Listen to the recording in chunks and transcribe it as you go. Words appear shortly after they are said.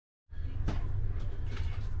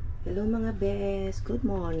Hello mga bes, good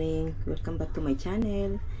morning, welcome back to my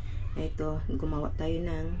channel. Ito, gumawa tayo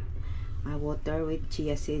ng water with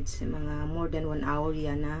chia seeds. Mga more than 1 hour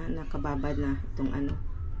yan na nakababad na itong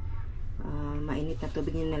mainit na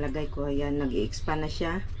tubig yung nalagay ko. Ayan, nag-i-expand na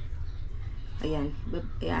siya. Ayan,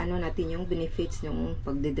 ano natin yung benefits ng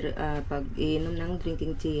pag-inom ng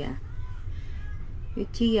drinking chia.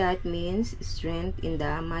 With chia, it means strength. In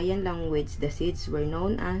the Mayan language, the seeds were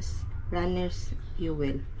known as runner's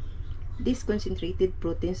fuel. This concentrated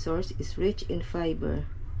protein source is rich in fiber,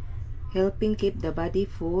 helping keep the body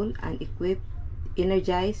full and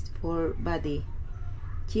energized for body.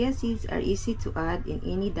 Chia seeds are easy to add in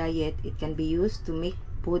any diet. It can be used to make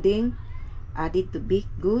pudding, added to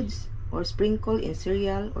baked goods, or sprinkled in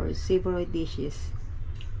cereal or savory dishes.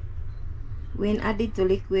 When added to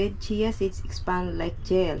liquid, chia seeds expand like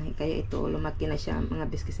gel. Kaya ito, lumaki na siya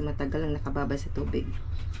mga bis kasi matagal lang nakababa sa tubig.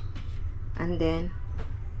 And then,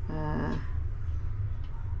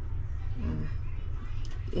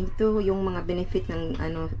 ito yung mga benefit ng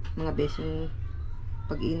mga bes, yung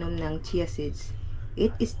pag-inom ng chia seeds.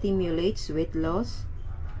 It stimulates weight loss,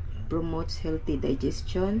 promotes healthy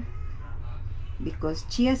digestion because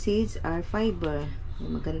chia seeds are fiber.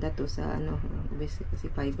 Maganda to sa bes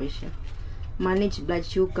kasi fiber siya. Manage blood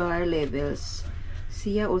sugar levels.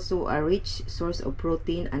 Chia also a rich source of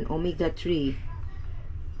protein and omega-3.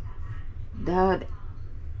 The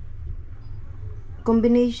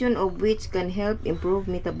combination of which can help improve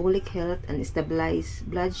metabolic health and stabilize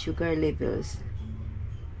blood sugar levels.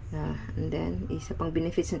 And then, isa pang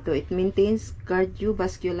benefits nito, it maintains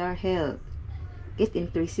cardiovascular health. It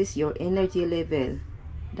increases your energy level.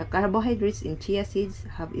 The carbohydrates in chia seeds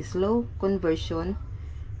have a slow conversion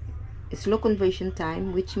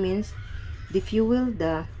time, which means they fuel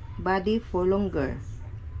the body for longer.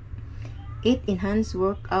 It enhances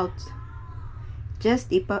workouts.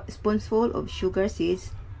 Just a spoonful of sugar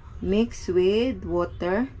seeds mixed with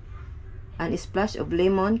water and a splash of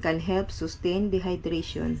lemon can help sustain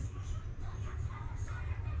dehydration.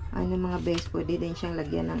 Mga best, pwede din siyang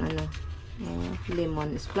lagyan ng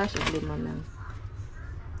lemon, splash of lemon lang.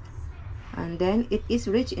 And then it is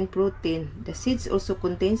rich in protein. The seeds also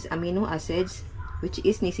contains amino acids which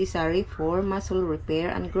is necessary for muscle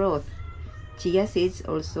repair and growth. Chia seeds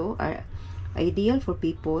also are ideal for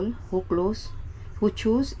people who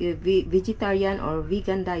choose a vegetarian or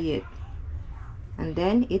vegan diet. And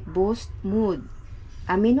then it boosts mood.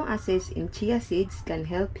 Amino acids in chia seeds can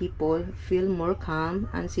help people feel more calm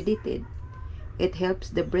and sedated. It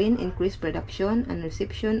helps the brain increase production and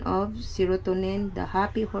reception of serotonin, the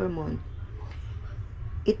happy hormone.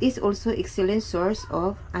 It is also excellent source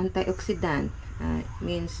of antioxidant.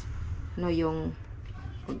 Means yung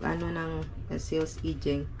ng cells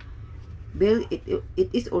aging. It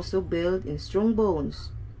is also built in strong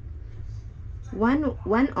bones. One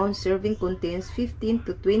ounce serving contains 15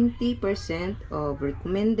 to 20% of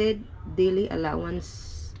recommended daily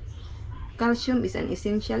allowance. Calcium is an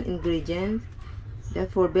essential ingredient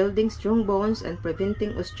for building strong bones and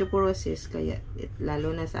preventing osteoporosis. Kaya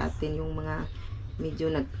lalo na sa atin yung mga medyo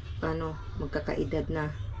magkakaedad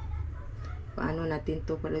na. Paano natin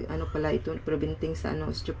to pala ito preventing sa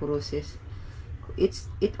osteoporosis.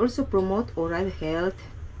 It also promotes oral health.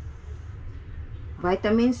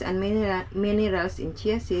 Vitamins and minerals in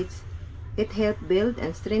chia seeds. It helps build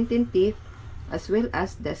and strengthen teeth as well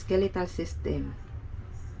as the skeletal system.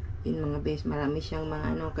 In mga base, marami siyang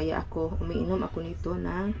mga kaya ako umiinom ako nito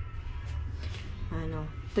ng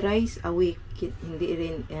thrice a week. Hindi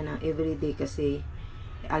rin everyday kasi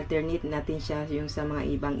alternate natin siya yung sa mga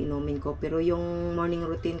ibang inumin ko. Pero yung morning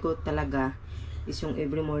routine ko talaga is yung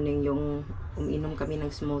every morning yung umiinom kami ng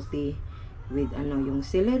smoothie with yung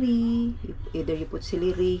celery, either you put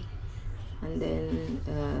celery and then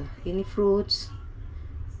any fruits.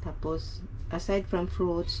 Tapos aside from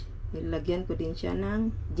fruits, nilagyan ko din siya ng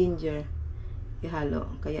ginger ihalo.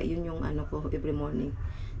 Kaya yun yung ko every morning.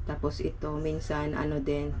 Tapos ito minsan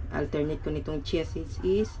din alternate ko nitong chia seeds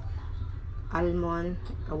is almond,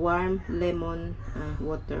 warm lemon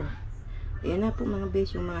water. Ayan na po mga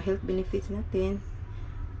bes, yung mga health benefits natin.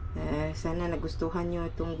 Sana nagustuhan nyo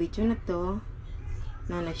itong video na to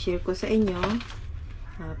na na-share ko sa inyo.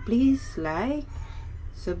 Please like,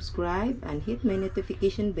 subscribe, and hit my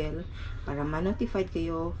notification bell para ma-notified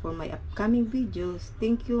kayo for my upcoming videos.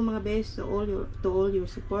 Thank you mga bes to all your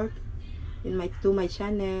support to my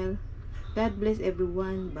channel. God bless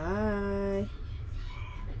everyone. Bye.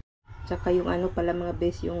 Tsaka yung pala mga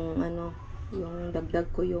bes, yung yung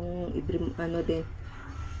dagdag ko yung din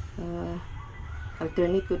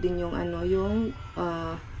alternate ko din yung yung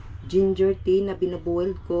ginger tea na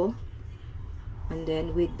binoboiled ko And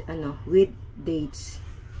then with dates.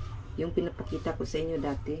 Yung pinapakita ko sa inyo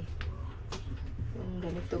dati. Yung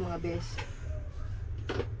ganito mga bes.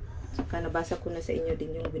 Saka nabasa ko na sa inyo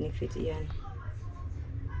din yung benefits. Yan.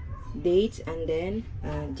 Dates and then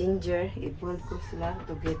ginger. I-boil ko sila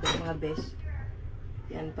together mga bes.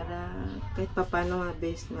 Yan, para kahit papano mga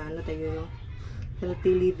bes, maano tayo yung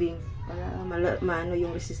healthy living. Para maano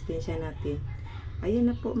yung resistensya natin.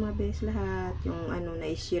 Ayun na po mga bes lahat. Yung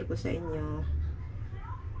na-share ko sa inyo.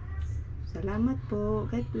 Salamat po.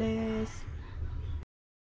 God bless.